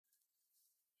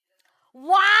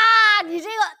哇，你这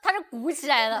个它是鼓起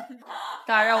来的。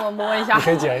大家让我摸一下，你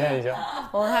可以检验一下。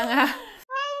我看看，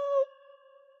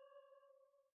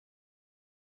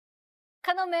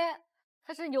看到没？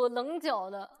它是有棱角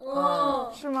的。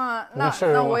哦，是吗？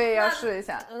那我也要试一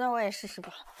下。那我也试试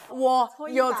吧。哇，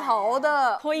有槽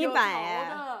的，脱100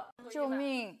哎！救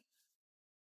命！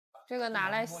这个拿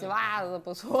来洗袜子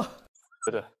不错。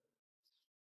对。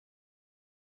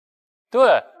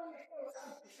对。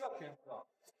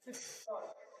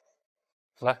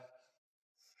来，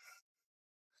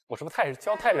我是不是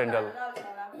教太认真了？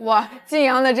哇，晋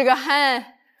阳的这个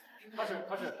汗，他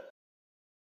是，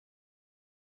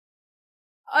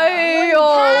哎呦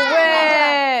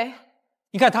喂！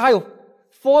你看他还有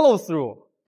follow through，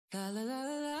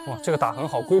 哇，这个打很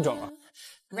好，规整啊。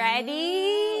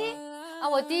Ready？ 啊，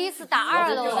我第一次打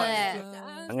2楼的哎。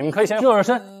你们可以先热热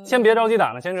身，先别着急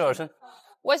打呢，先热热身。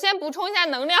我先补充一下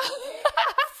能量。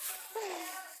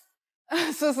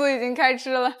苏苏已经开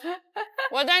吃了。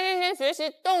我在认真学习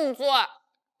动作，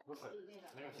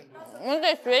我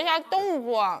得学一下动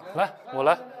作。来，我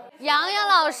来。洋洋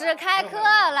老师开课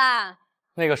了。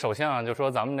那个首先啊，就说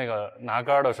咱们那个拿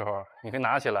杆的时候，你可以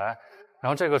拿起来，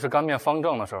然后这个是杆面方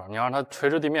正的时候，你要让它垂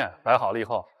直地面，摆好了以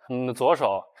后，你的左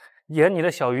手沿你的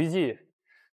小鱼际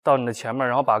到你的前面，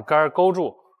然后把杆勾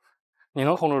住，你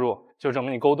能控制住，就证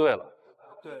明你勾对了。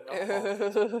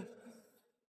对。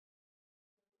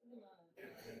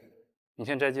你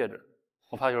先摘戒指，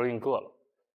我怕一会儿给你硌了。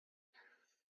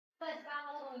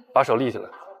把手立起来，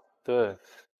对，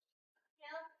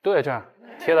对，这样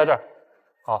贴在这儿。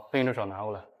好，另一只手拿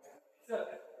过来，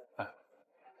哎，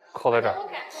扣在这儿，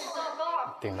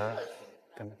顶着，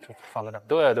放在这儿。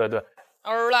对对对。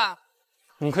欧了。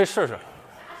你可以试试，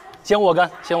先握杆，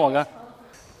先握杆。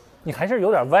你还是有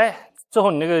点歪，最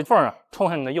后你那个缝啊，冲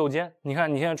向你的右肩。你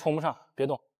看你现在冲不上，别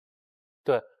动。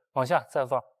对。往下再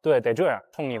放，对，得这样，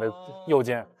冲你的右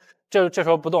肩，这时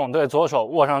候不动，对，左手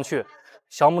握上去，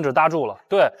小拇指搭住了，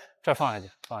对，这放下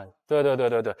去，放下去，对对对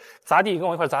对对，砸地，跟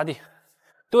我一块砸地，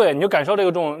对，你就感受这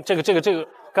个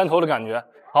杆头的感觉。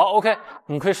好 ，OK，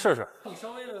 你可以试试。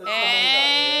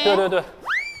对对对。哎，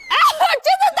我真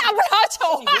的打不着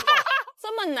球啊，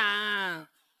这么难。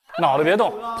脑袋别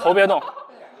动，头别动，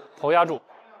头压住，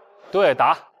对，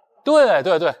打，对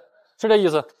对对，是这意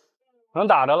思，能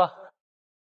打着了。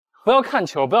不要看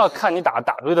球，不要看你打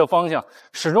出去的方向，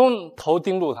始终头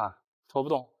盯住它，头不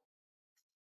动。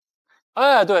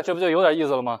哎，对，这不就有点意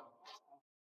思了吗？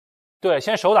对，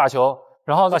先手打球，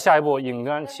然后到下一步引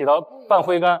杆起到半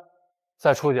挥杆，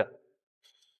再出去。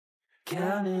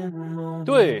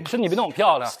对，身体别动，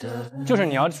漂亮。就是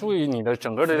你要注意你的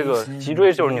整个的这个脊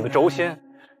椎，就是你的轴心，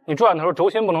你转的时候轴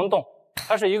心不能动，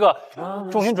它是一个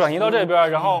重心转移到这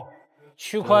边，然后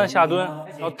屈髋下蹲，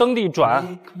然后蹬地转，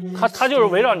它就是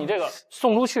围绕你这个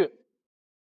送出去。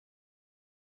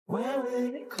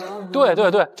对对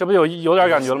对，这不有点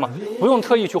感觉了吗？不用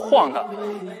特意去晃它，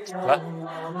来，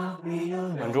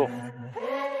稳住，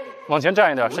往前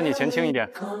站一点，身体前倾一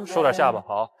点，收点下巴，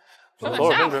好，左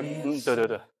手伸直，对对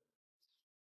对，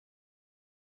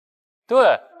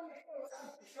对，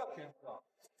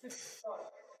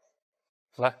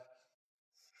来。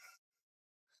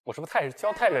我是不是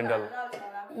教太认真了？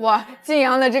哇，晋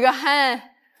阳的这个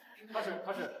汗，他是，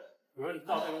比如说你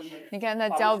到这个，你看他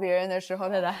教别人的时候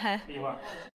他的汗。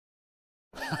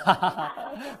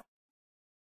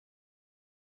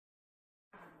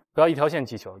不要一条线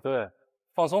击球，对，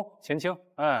放松前倾，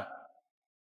哎，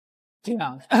这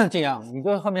样，你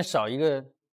这后面少一个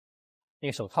那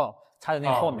个手套插在那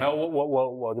个后面。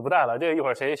我就不戴了，这个一会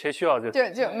儿谁需要就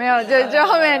没有，就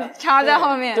后面插在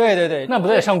后面。对对对，那不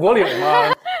得上国领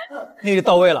吗？那个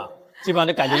到位了，基本上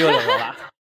就感觉就有了。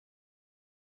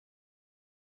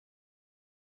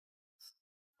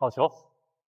好球，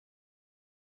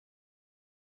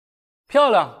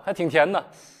漂亮，还挺甜的，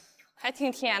还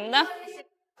挺甜的，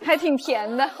还挺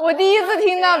甜的。我第一次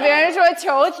听到别人说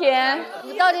球甜，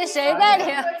你到底谁在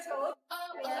甜？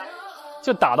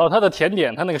就打到它的甜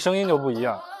点，它那个声音就不一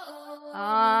样。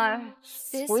啊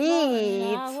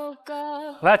 ，sweet，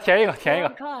 来甜一个，甜一个。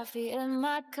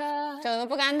整个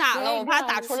不敢打了，我怕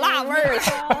打出辣味儿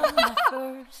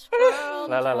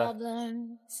来。来，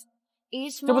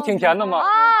这不挺甜的吗？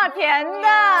啊，甜的。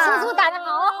苏苏打得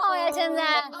好好呀，现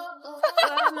在。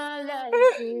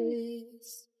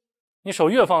你手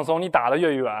越放松，你打得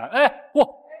越远。哎，哇，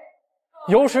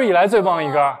有史以来最棒一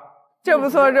杆。这不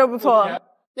错，这不错。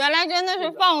原来真的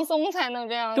是放松才能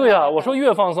这样。对呀，我说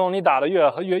越放松，你打得越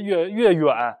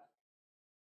远。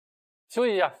休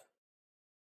息一下。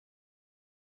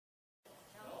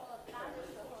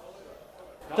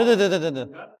对，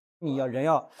你人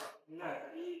要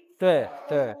对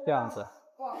对，这样子。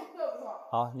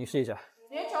好，你试一下。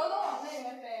连球都往那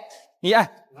边飞。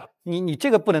你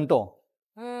这个不能动。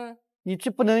你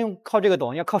这不能靠这个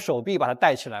动，要靠手臂把它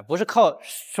带起来，不是靠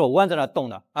手腕在那动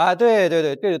的啊！对对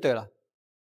了，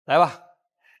来吧，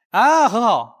啊，很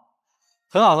好，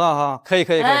可以，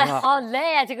很好。好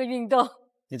累啊，这个运动。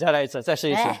你再来一次，再试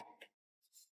一次，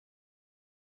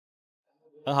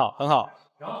很好，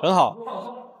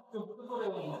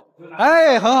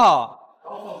哎，很好，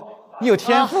你有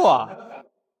天赋啊！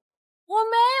我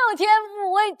没有天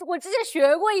赋，我之前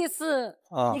学过一次，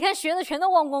你看学的全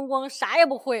都忘光光，啥也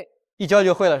不会。一教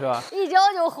就会了是吧？一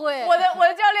教就会。我的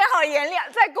教练好严厉，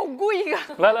再巩固一个。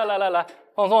来，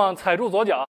放松啊，踩住左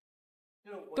脚。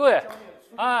对，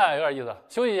哎，有点意思，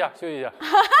休息一下。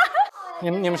你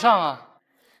们上啊。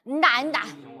你打。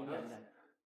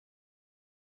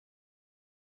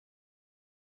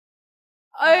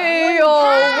哎呦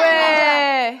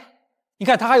喂！你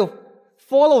看他还有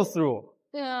follow through。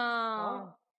对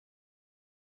啊。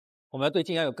我们要对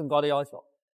静阳有更高的要求。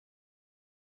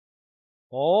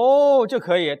哦，这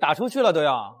可以打出去了都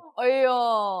要。哎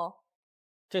呦，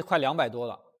这快200多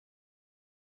了。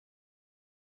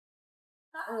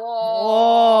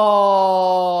哇！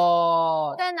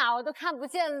在哪我都看不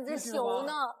见了，这球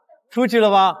呢？出去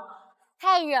了吗？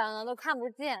太远了，都看不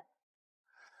见。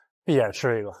闭眼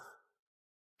吃一个。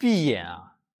闭眼啊？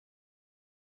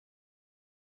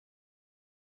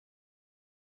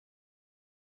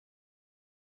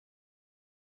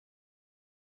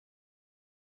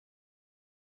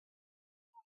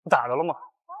打着了吗？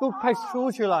都快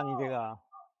出去了，你这个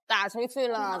打出去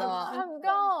了都，看不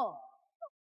到。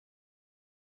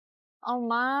哦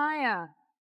妈呀！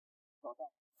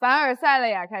凡尔赛了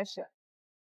呀，开始。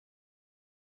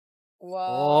哇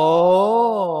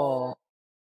哦！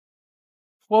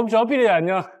我们只要闭着眼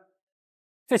睛，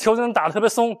这球就能打得特别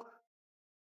松。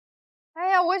哎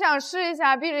呀，我想试一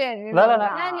下，闭着眼睛。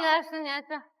来，你来试。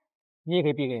你也可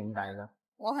以闭着眼睛打一个。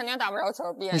我肯定打不着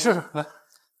球，闭眼睛。你试试来。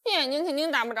闭眼睛肯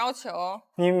定打不着球。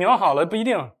你瞄好了不一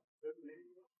定。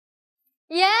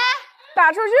耶，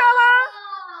打出去了吗？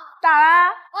打啦！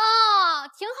哦，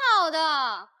挺好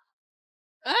的。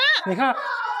你看，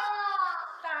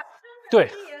对，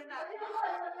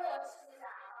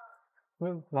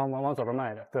往左边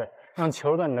迈着，对，让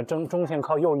球在你的中线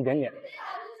靠右一点点。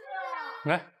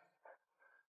来，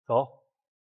走。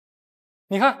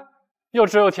你看，又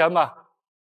吃又甜吧？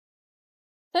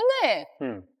真的耶。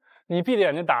你闭着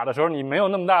眼睛打的时候，你没有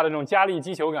那么大的这种加力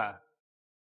击球感。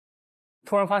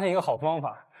突然发现一个好方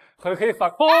法，可以反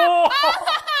哦。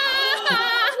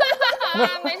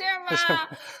没事吧？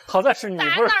好在是你不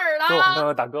是打哪儿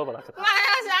了？打胳膊了。妈呀，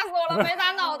吓死我了！没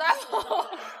打脑袋。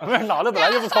没事，脑袋本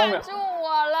来就不聪明。吓住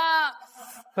我了！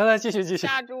来，继续。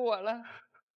吓住我了！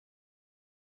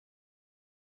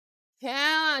天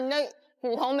啊，你的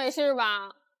骨头没事吧？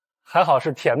还好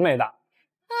是甜没打。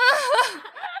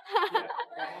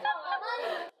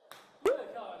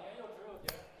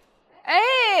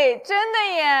哎，真的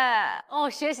耶！哦，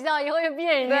学习到以后就闭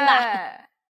着眼睛打。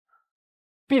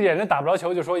闭着眼睛打不着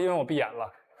球，就说因为我闭眼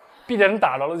了；闭着眼睛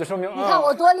打着了，就说明你看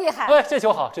我多厉害。哎，这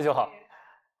球好。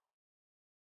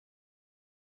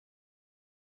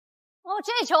哦，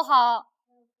这球好。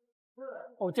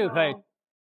哦，这个可以。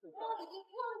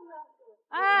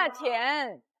啊，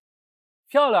甜，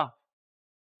漂亮。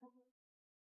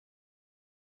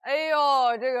哎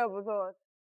呦，这个不错。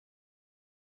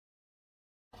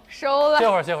收了。歇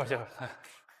会儿。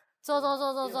坐。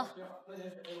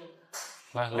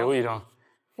来，留一张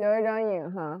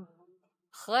影哈。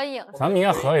合影。咱们应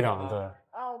该合一张，对。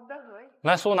啊，我们在合影。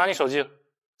来，苏拿你手机。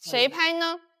谁拍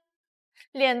呢？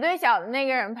脸最小的那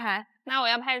个人拍。那我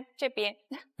要拍这边。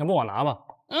要不我拿吧。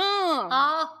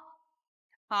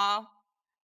好。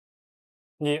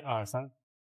1、2、3。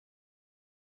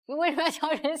你为什么要调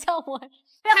人像我？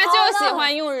他就喜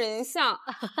欢用人像。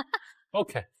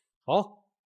OK， 好。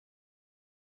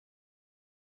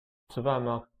吃饭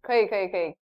吗？可以。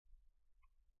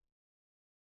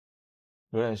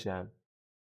有点咸，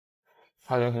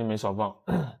差点肯定没少放。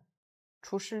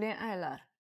厨师恋爱了，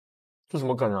这什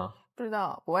么梗啊？不知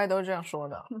道，国外都这样说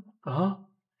的啊？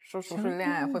说厨师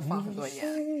恋爱会放很多盐。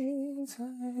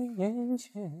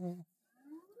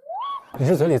你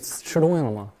是嘴里吃东西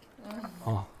了吗？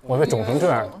我以为肿成这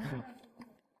样了。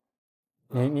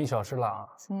你少吃辣啊。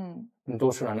你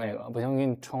多吃点那个，不行，给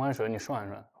你盛完水你涮，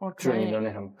治你的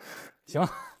那什么。行，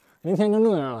明天就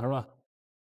这样了是吧？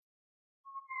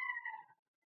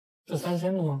是3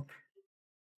鲜的吗？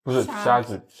不是虾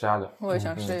子。我也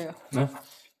想吃一个。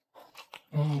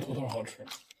土豆好吃，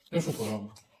那是土豆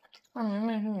吗？那明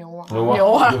明是牛蛙。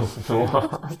牛蛙，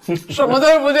什么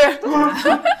对不对？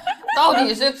到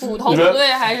底是骨头不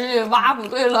对还是蛙不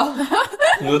对了？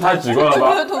你这太奇怪了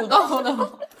吧？土豆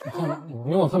呢？因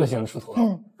为我特别喜欢吃土豆。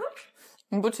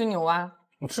你不吃牛蛙？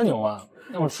我吃牛蛙，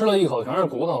但我吃了一口全是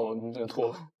骨头，你这吐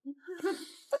了。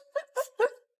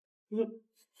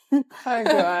太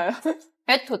可爱了！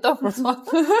哎，土豆不错。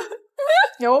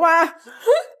牛蛙。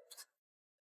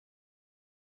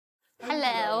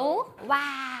Hello， 哇，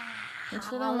你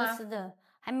吃了吗？吃的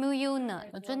还没有呢，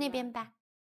我坐那边吧。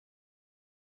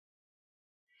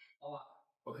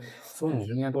所以你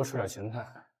就应该多吃点芹菜。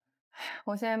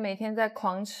我现在每天在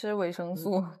狂吃维生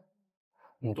素。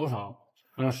你多少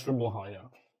让食补好一点。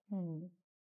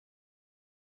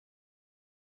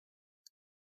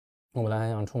我本来还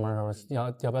想出门的时候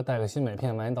要不要带个新美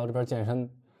片，万一到这边健身，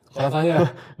后来发现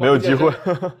没有机会。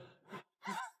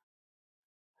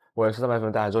我也是300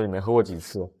分大之后也没喝过几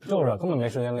次，就是根本没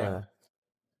时间练。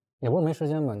也不是没时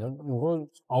间嘛，就你说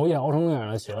熬夜熬成那样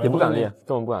了，起来也不敢练，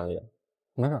根本不敢练。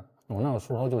没事，我那有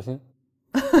速操救心。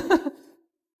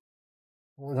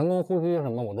我人工呼吸什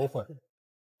么我都会，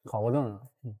考过证了。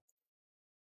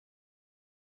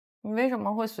你为什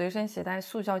么会随身携带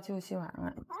速效救心丸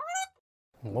啊？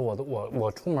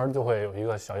我出门就会有一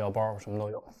个小药包，什么都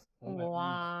有。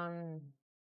哇，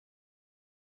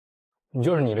你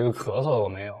就是你这个咳嗽我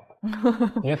没有，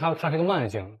因为它是个慢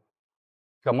性，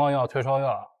感冒药、退烧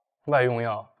药、外用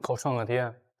药、口创可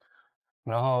贴，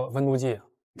然后温度计、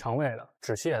肠胃的、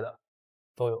止泻的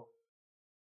都有。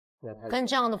跟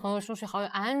这样的朋友出去好有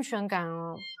安全感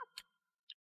哦。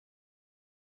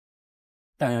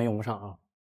但愿用不上啊。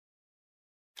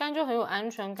但就很有安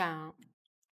全感啊。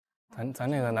咱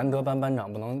那个难得班班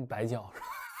长不能白叫。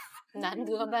难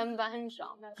得班班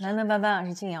长，难得班班长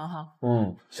是静瑶哈。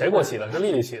谁给我起的？是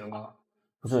丽丽起的吗？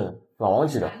不是，老王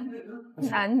起的。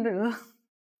难得。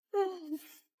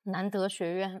难得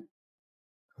学院。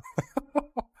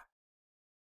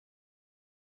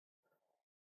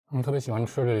我特别喜欢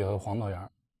吃这里的黄豆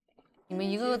芽。你们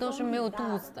一个个都是没有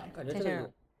肚子的，在这儿。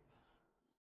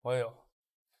我也有。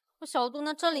我小肚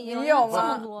那这里也有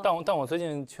吗？但我最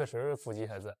近确实腹肌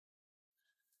还在。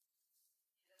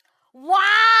哇，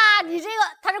你这个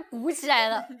它是鼓起来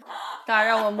的。大家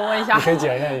让我摸一下。你可以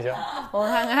检验一下。我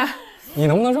看看。你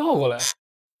能不能绕过来？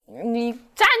你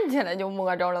站起来就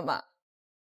摸着了吧？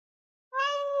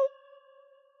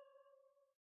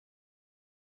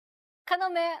看到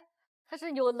没？它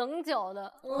是有棱角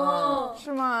的。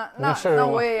是吗？那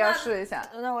我也要试一下。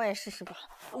那我也试试吧。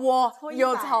我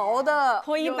有槽的，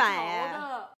脱100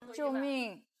哎！救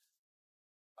命！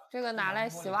这个拿来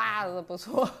洗袜子不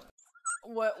错。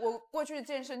我过去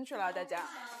健身去了，大家。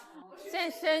健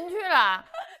身去了？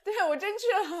对，我真去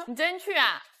了。你真去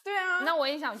啊？对啊。那我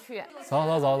也想去。走，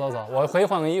我回去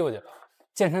换个衣服去。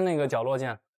健身那个角落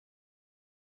见。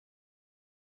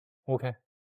OK，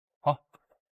 好，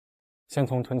先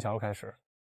从臀桥开始，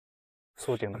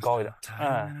速顶的高一点。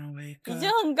哎，已经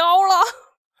很高了。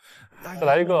再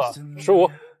来一个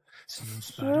15。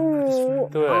15。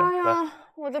对，来。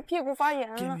我的屁股发炎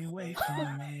了。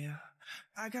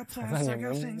我在你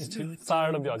们仨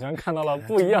人的表情看到了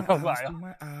不一样的反应，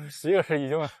一个是已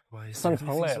经3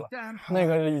层累了，那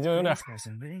个已经有点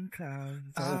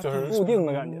就是入定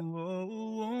的感觉，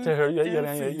这是越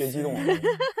练越激动了。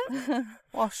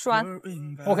哇，酸。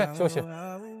OK， 休息。